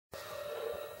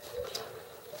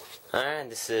Alright,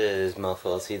 this is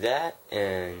Mofo See That,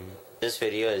 and this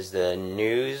video is the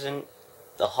news and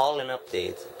the haul and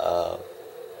update of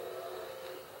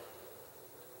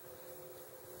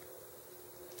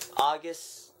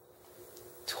August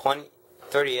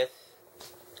 30th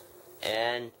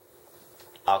and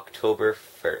October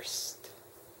 1st.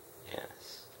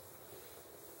 Yes.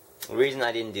 The reason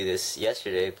I didn't do this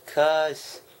yesterday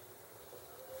because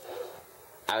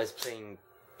I was playing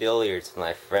billiards with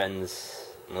my friends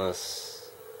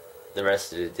most the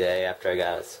rest of the day after I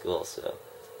got out of school, so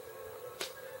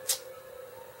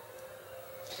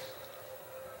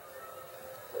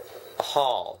a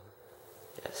haul.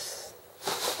 Yes.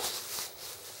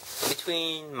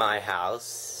 Between my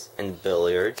house and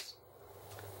billiards,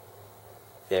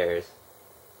 there's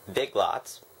Big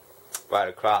Lots right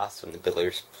across from the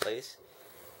billiards place,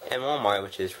 and Walmart,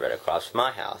 which is right across from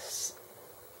my house.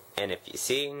 And if you've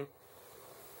seen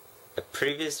a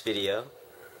previous video,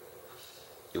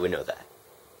 you would know that.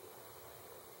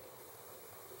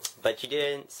 But you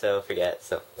didn't, so forget.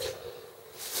 So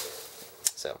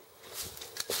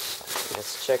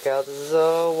let's check out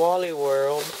the Wally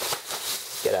World.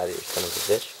 Get out of here, son of a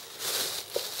bitch.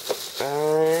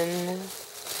 And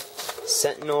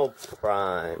Sentinel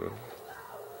Prime.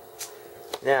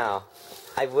 Now,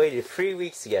 I've waited 3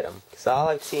 weeks to get them, because all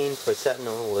I've seen for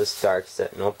Sentinel was Dark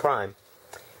Sentinel Prime.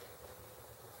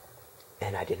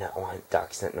 And I did not want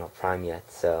Dark Sentinel Prime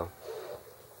yet, so.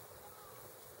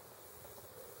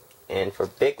 And for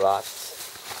Big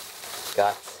Lots,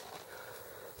 got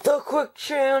the Quick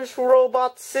Change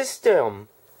Robot System.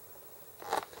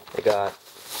 I got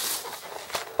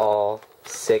all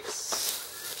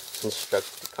 6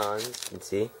 Constructicons, you can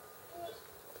see.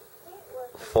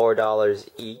 $4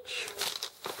 each.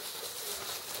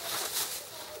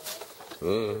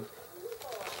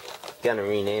 Gonna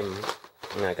rename them.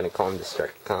 I'm not gonna call them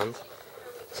Destructicons.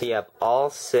 So you have all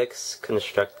 6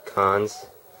 Constructicons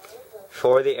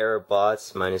for the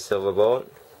Aerobots minus Silverbolt.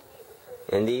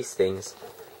 And these things.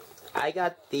 I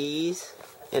got these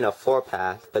in a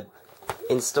 4-pack, but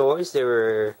in stores they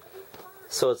were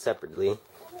sold separately.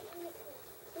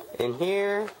 And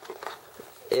here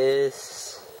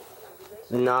is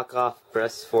knockoff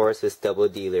Breast Forces Double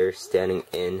Dealer standing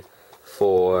in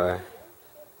for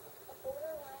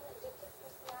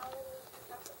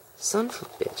son of a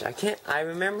bitch, I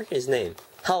remember his name.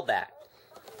 Hellbat.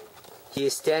 He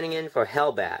is standing in for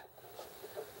Hellbat.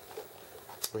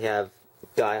 We have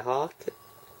Skyhawk,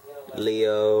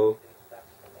 Leo.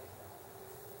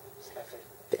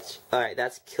 Bitch. Alright,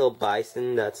 that's Kill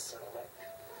Bison, that's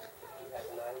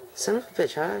son of a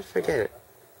bitch, how did I forget it?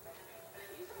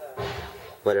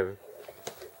 Whatever.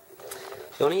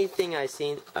 The only thing I've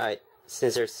seen, alright,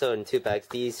 since they're sold in 2-packs,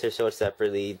 these are sold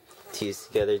separately, two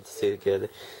together.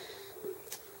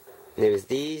 There was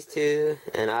these two,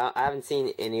 and I haven't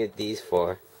seen any of these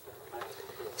 4.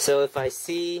 So if I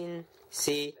see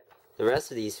the rest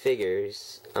of these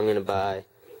figures, I'm gonna buy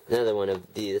another one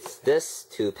of these, this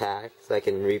 2-pack, so I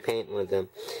can repaint one of them.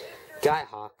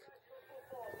 Skyhawk.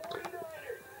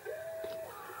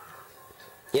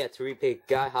 Yeah, to repaint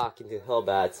Skyhawk into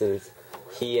Hellbat, since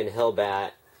he and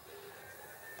Hellbat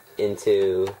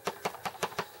into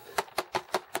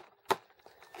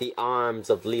the arms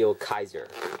of Leo Kaiser.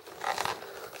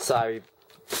 So I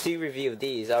do review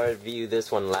these. I'll review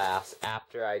this one last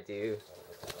after I do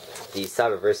the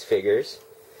Cyberverse figures.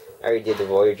 I already did the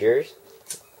Voyagers.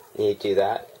 Need to do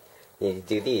that. Need to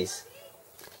do these.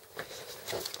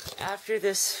 After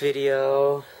this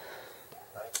video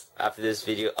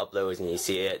uploads and you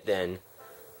see it, then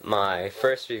my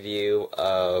first review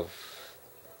of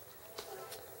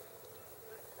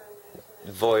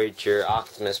Voyager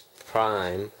Optimus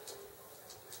Prime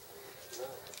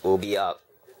will be up.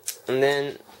 And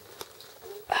then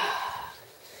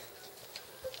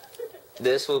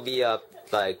this will be up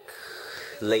like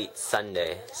late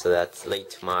Sunday, so that's late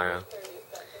tomorrow,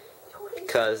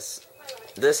 because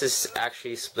this is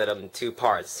actually split up in 2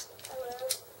 parts.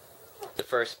 The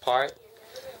first part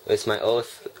was my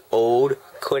old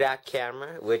Kodak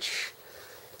camera, which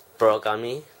broke on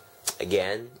me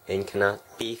again and cannot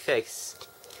be fixed.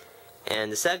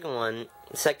 And the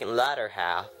second latter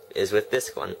half is with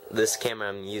this camera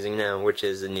I'm using now, which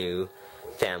is a new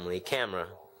family camera.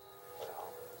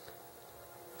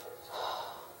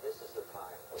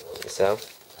 So,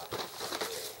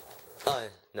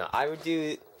 no, I would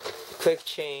do Quick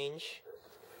Change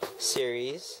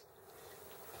series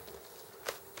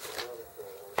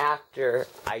after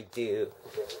I do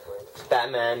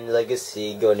Batman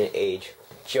Legacy Golden Age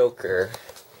Joker,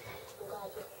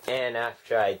 and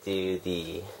after I do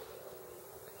the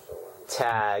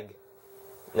tag,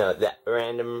 no, that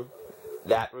random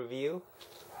that review,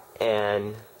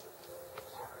 and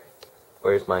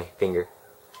where's my finger?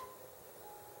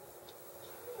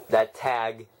 That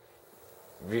tag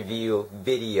review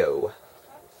video.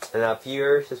 And now if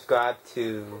you're subscribed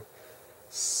to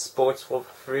Sports Wolf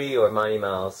Free or Mighty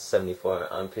Mouse 74,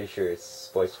 I'm pretty sure it's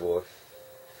Sports Wolf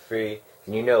Free,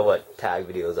 and you know what tag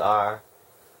videos are.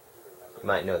 You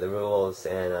might know the rules,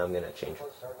 and I'm gonna change them.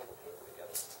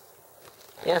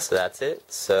 Yeah, so that's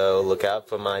it. So look out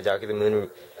for my Dark of the Moon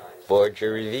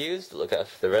Voyager reviews. Look out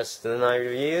for the rest of my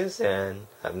reviews, and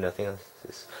I have nothing else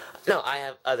to say. No, I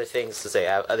have other things to say.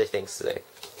 I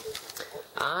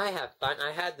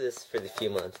had this for the few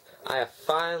months. I have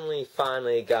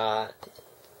finally got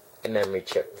a memory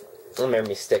chip, a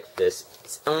memory stick for this.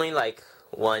 It's only like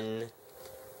 1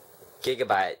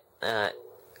 gigabyte,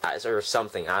 or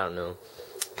something, I don't know.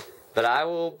 But I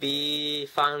will be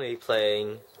finally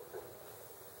playing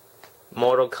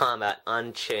Mortal Kombat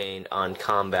Unchained on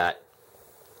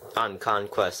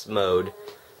Conquest mode,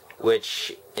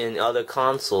 which in other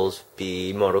consoles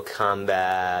be Mortal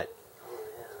Kombat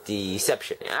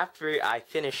Deception. After I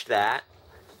finish that,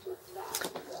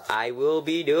 I will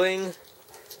be doing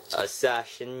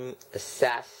Assassin's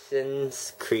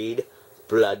Creed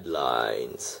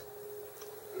Bloodlines.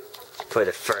 For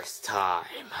the first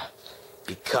time,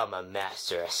 become a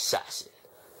master assassin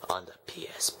on the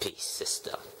PSP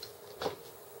system.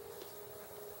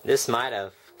 This might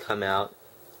have come out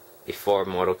before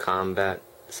Mortal Kombat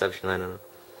Deception, I don't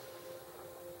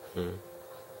know.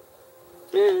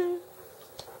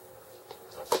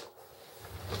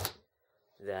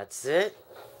 That's it.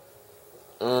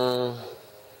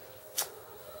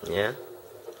 Yeah.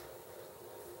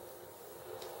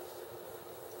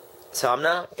 So I'm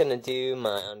not gonna do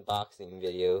my unboxing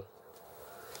video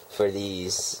for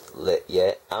these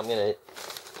yet. I'm gonna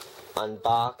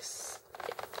unbox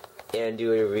and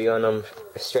do a review on them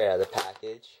straight out of the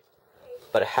package.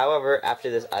 But however, after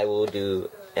this I will do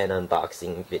an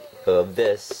unboxing video of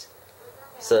this.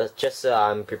 So just so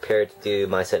I'm prepared to do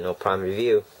my Sentinel Prime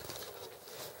review.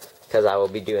 Because I will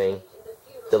be doing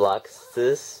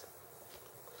deluxes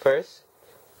first,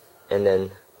 and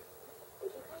then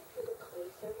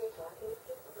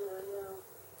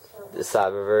the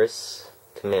Cyberverse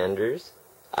Commanders.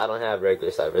 I don't have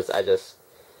regular Cyberverse,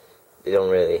 they don't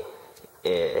really,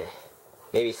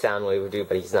 maybe Soundwave would do,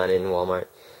 but he's not in Walmart.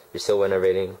 They're still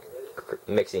renovating,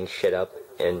 mixing shit up,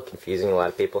 and confusing a lot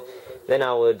of people. Then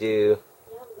I will do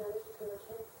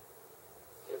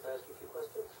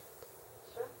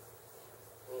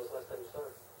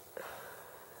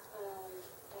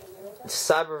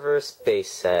Cyberverse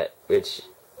base set, which,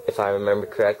 if I remember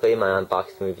correctly, my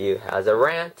unboxing review has a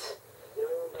rant,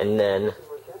 and then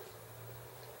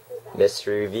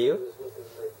mystery review,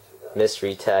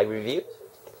 mystery tag review,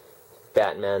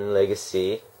 Batman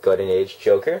Legacy Golden Age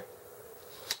Joker,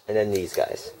 and then these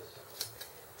guys.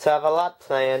 So I have a lot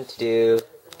planned to do,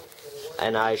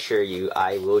 and I assure you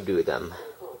I will do them.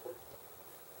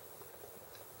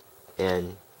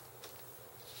 And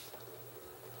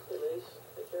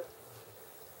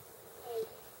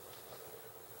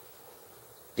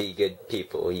be good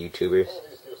people, YouTubers.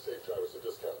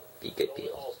 Be good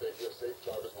people.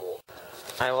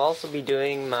 I will also be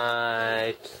doing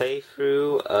my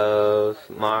playthrough of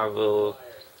Marvel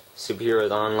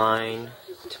Superheroes Online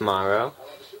tomorrow.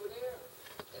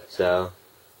 So,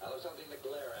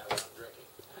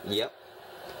 yep.